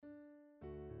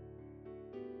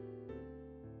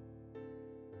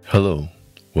Hello,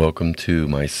 welcome to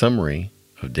my summary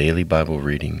of daily Bible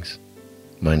readings.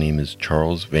 My name is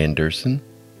Charles Van Dersen,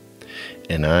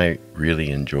 and I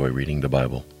really enjoy reading the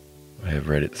Bible. I have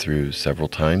read it through several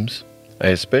times. I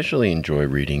especially enjoy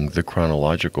reading the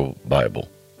chronological Bible.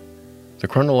 The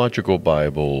chronological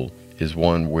Bible is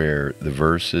one where the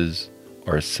verses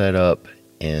are set up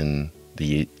in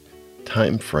the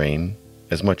time frame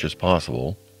as much as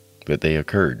possible that they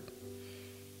occurred,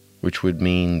 which would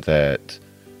mean that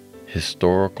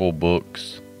historical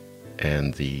books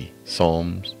and the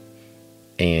Psalms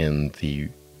and the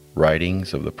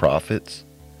writings of the prophets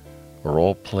are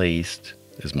all placed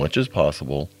as much as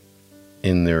possible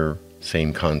in their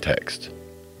same context.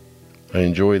 I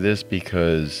enjoy this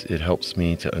because it helps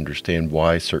me to understand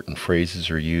why certain phrases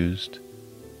are used,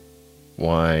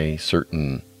 why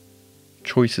certain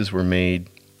choices were made,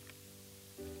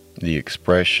 the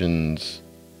expressions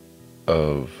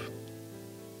of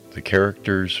the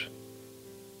characters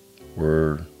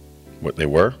were what they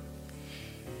were,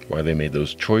 why they made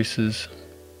those choices.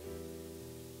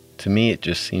 To me, it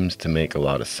just seems to make a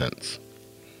lot of sense.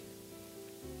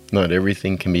 Not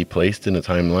everything can be placed in a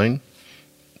timeline.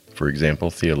 For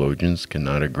example, theologians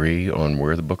cannot agree on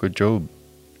where the book of Job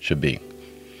should be.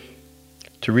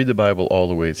 To read the Bible all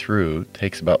the way through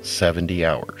takes about 70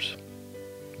 hours.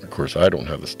 Of course, I don't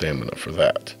have the stamina for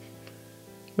that.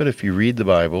 But if you read the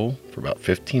Bible for about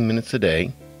 15 minutes a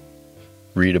day,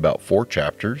 read about 4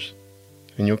 chapters,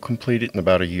 and you'll complete it in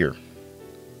about a year.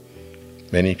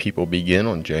 Many people begin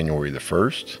on January the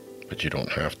 1st, but you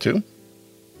don't have to.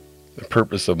 The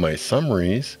purpose of my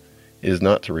summaries is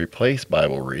not to replace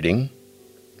Bible reading.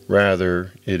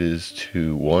 Rather, it is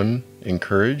to, 1,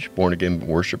 encourage born-again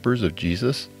worshipers of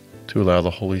Jesus to allow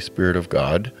the Holy Spirit of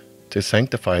God to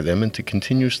sanctify them and to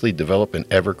continuously develop an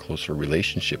ever closer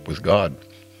relationship with God.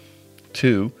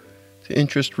 2, to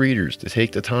interest readers to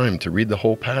take the time to read the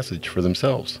whole passage for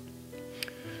themselves.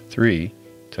 3,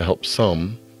 to help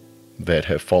some that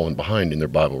have fallen behind in their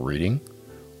Bible reading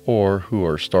or who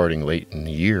are starting late in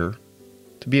the year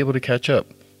to be able to catch up.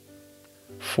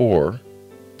 4,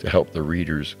 to help the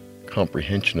reader's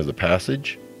comprehension of the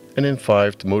passage. And then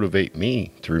 5, to motivate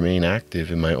me to remain active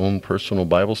in my own personal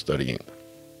Bible studying.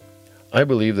 I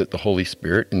believe that the Holy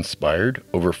Spirit inspired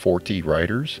over 40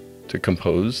 writers to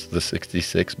compose the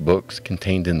 66 books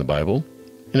contained in the Bible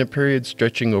in a period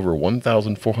stretching over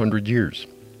 1,400 years.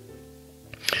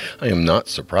 I am not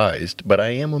surprised, but I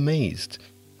am amazed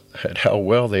at how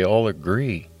well they all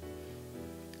agree.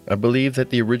 I believe that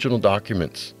the original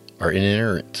documents are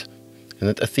inerrant and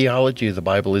that the theology of the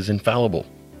Bible is infallible.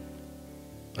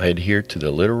 I adhere to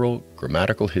the literal,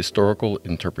 grammatical, historical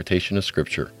interpretation of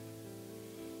Scripture.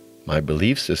 My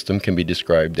belief system can be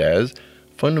described as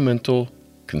fundamental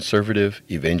conservative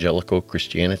evangelical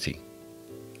Christianity.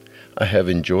 I have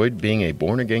enjoyed being a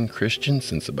born-again Christian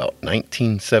since about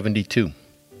 1972.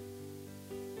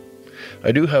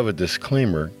 I do have a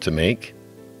disclaimer to make.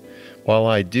 While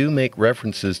I do make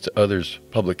references to others'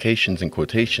 publications and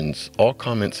quotations, all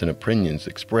comments and opinions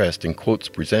expressed and quotes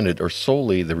presented are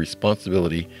solely the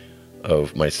responsibility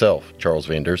of myself, Charles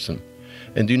Van Dersen,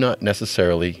 and do not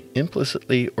necessarily,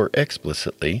 implicitly or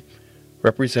explicitly,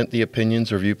 represent the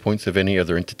opinions or viewpoints of any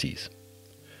other entities.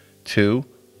 2,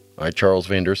 I, Charles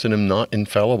Van Dersen, am not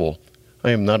infallible.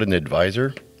 I am not an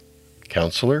advisor,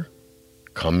 counselor,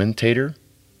 commentator,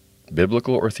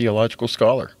 biblical or theological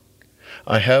scholar.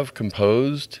 I have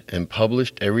composed and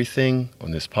published everything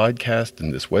on this podcast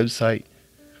and this website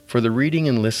for the reading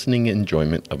and listening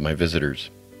enjoyment of my visitors.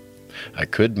 I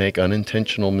could make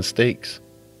unintentional mistakes,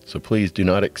 so please do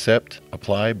not accept,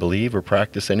 apply, believe, or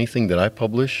practice anything that I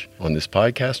publish on this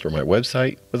podcast or my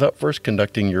website without first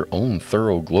conducting your own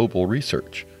thorough global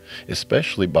research,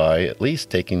 especially by at least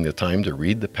taking the time to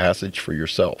read the passage for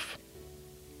yourself.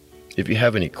 If you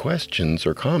have any questions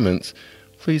or comments,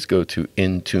 please go to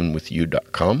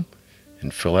intunewithyou.com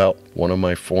and fill out one of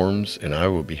my forms, and I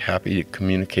will be happy to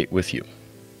communicate with you.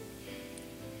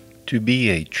 To be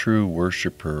a true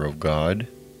worshiper of God,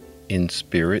 in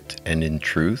spirit and in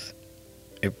truth,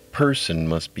 a person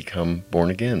must become born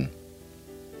again.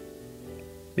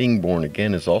 Being born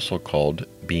again is also called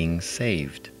being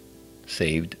saved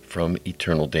from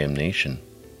eternal damnation.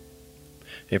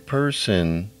 A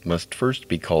person must first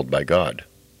be called by God.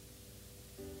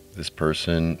 This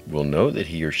person will know that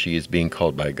he or she is being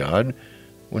called by God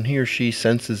when he or she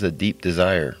senses a deep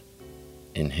desire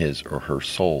in his or her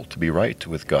soul to be right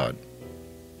with God.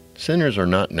 Sinners are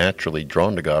not naturally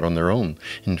drawn to God on their own.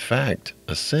 In fact,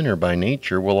 a sinner by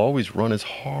nature will always run as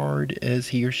hard as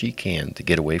he or she can to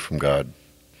get away from God.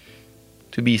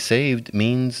 To be saved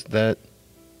means that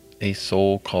a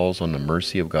soul calls on the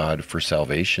mercy of God for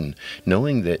salvation,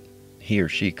 knowing that he or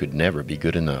she could never be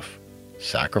good enough,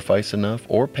 sacrifice enough,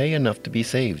 or pay enough to be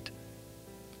saved.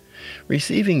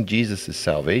 Receiving Jesus'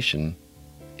 salvation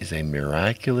is a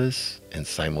miraculous and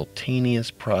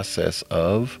simultaneous process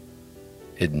of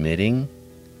admitting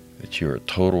that you're a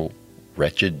total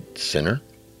wretched sinner,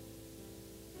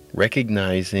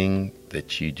 recognizing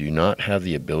that you do not have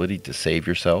the ability to save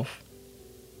yourself,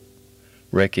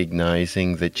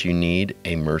 recognizing that you need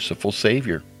a merciful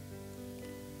Savior,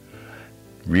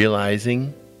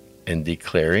 realizing and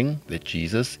declaring that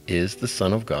Jesus is the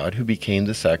Son of God who became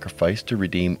the sacrifice to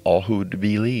redeem all who would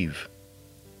believe.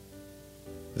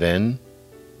 Then,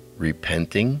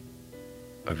 repenting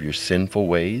of your sinful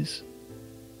ways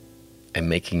and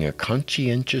making a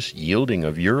conscientious yielding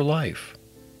of your life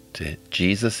to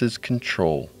Jesus'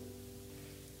 control.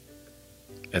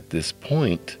 At this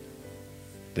point,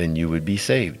 then you would be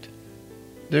saved.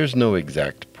 There's no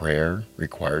exact prayer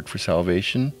required for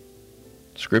salvation.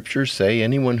 Scriptures say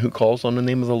anyone who calls on the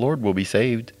name of the Lord will be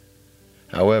saved.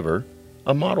 However,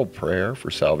 a model prayer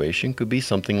for salvation could be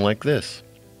something like this.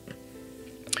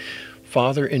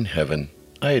 Father in heaven,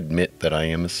 I admit that I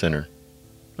am a sinner.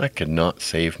 I cannot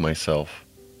save myself.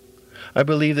 I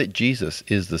believe that Jesus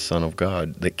is the Son of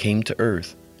God that came to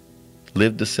earth,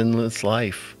 lived a sinless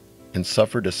life, and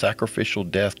suffered a sacrificial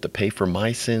death to pay for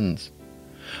my sins.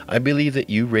 I believe that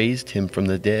you raised him from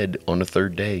the dead on the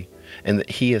third day, and that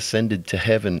he ascended to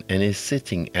heaven and is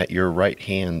sitting at your right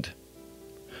hand.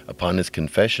 Upon his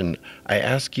confession, I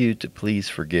ask you to please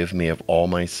forgive me of all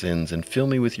my sins and fill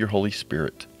me with your Holy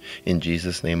Spirit. In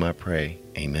Jesus' name I pray.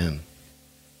 Amen.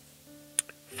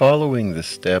 Following the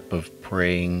step of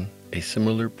praying a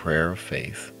similar prayer of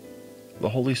faith, the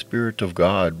Holy Spirit of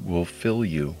God will fill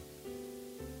you.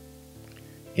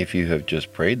 If you have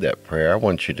just prayed that prayer, I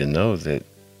want you to know that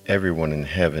everyone in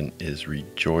heaven is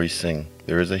rejoicing.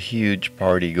 There is a huge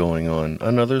party going on.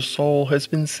 Another soul has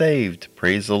been saved.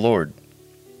 Praise the Lord.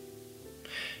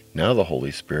 Now the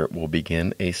Holy Spirit will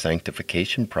begin a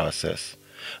sanctification process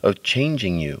of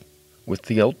changing you with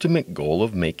the ultimate goal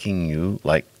of making you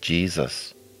like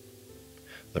Jesus.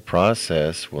 The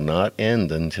process will not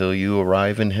end until you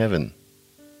arrive in heaven.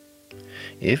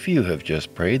 If you have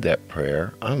just prayed that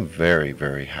prayer, I'm very,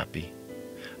 very happy.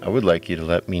 I would like you to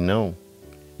let me know.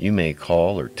 You may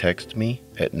call or text me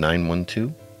at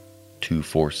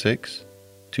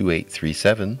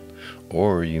 912-246-2837,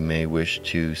 or you may wish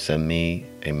to send me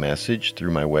a message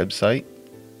through my website,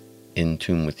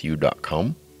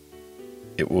 intunewithyou.com.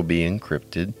 It will be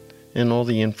encrypted, and all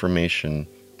the information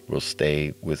will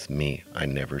stay with me. I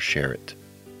never share it.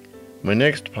 My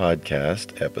next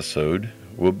podcast episode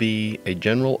will be a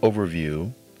general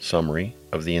overview summary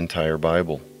of the entire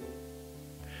Bible.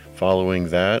 Following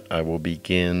that, I will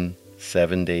begin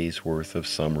 7 days worth of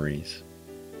summaries,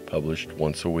 published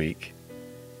once a week.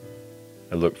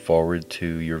 I look forward to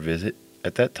your visit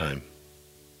at that time.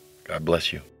 God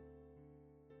bless you.